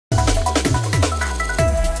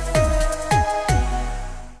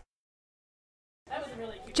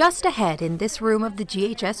Just ahead in this room of the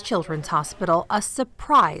GHS Children's Hospital, a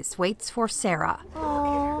surprise waits for Sarah.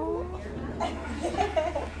 Aww.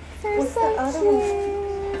 They're so cute.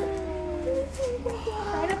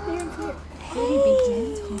 Right up there. Be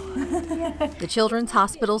gentle. The Children's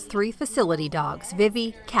Hospital's 3 facility dogs,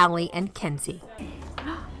 Vivi, Callie, and Kenzie.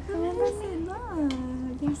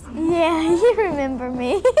 Yeah, you remember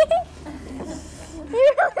me. You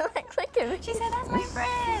really like at me. She said, "That's my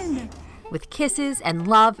friend." With kisses and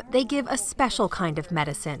love, they give a special kind of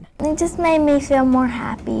medicine. It just made me feel more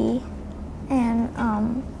happy, and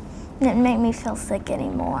it didn't make me feel sick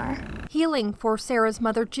anymore. Healing for Sarah's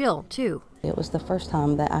mother, Jill, too. It was the first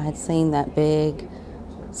time that I had seen that big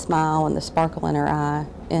smile and the sparkle in her eye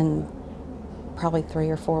in probably 3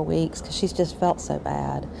 or 4 weeks, because she's just felt so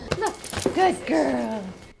bad. Good girl.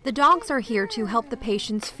 The dogs are here to help the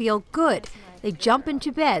patients feel good. They jump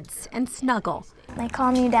into beds and snuggle. They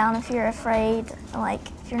calm you down if you're afraid, like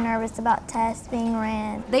if you're nervous about tests being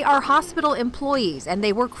ran. They are hospital employees, and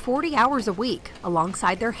they work 40 hours a week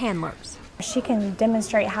alongside their handlers. She can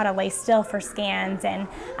demonstrate how to lay still for scans, and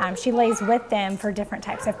she lays with them for different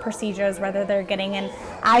types of procedures, whether they're getting an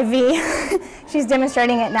IV. She's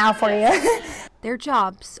demonstrating it now for you. Their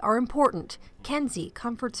jobs are important. Kenzie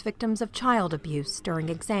comforts victims of child abuse during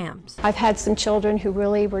exams. I've had some children who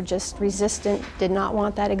really were just resistant, did not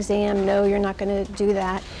want that exam. No, you're not going to do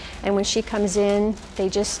that. And when she comes in, they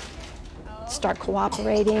just start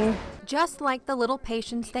cooperating. Just like the little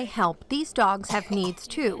patients they help, these dogs have needs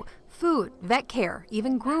too. Food, vet care,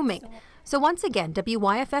 even grooming. So once again,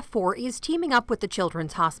 WYFF4 is teaming up with the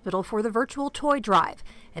Children's Hospital for the virtual toy drive,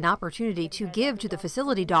 an opportunity to give to the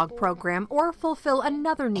facility dog program or fulfill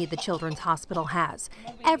another need the Children's Hospital has.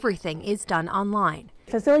 Everything is done online.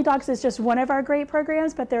 Facility Dogs is just one of our great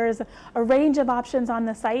programs, but there is a range of options on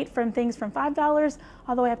the site, from things from $5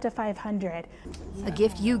 all the way up to $500. A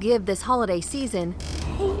gift you give this holiday season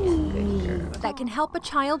that can help a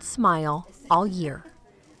child smile all year.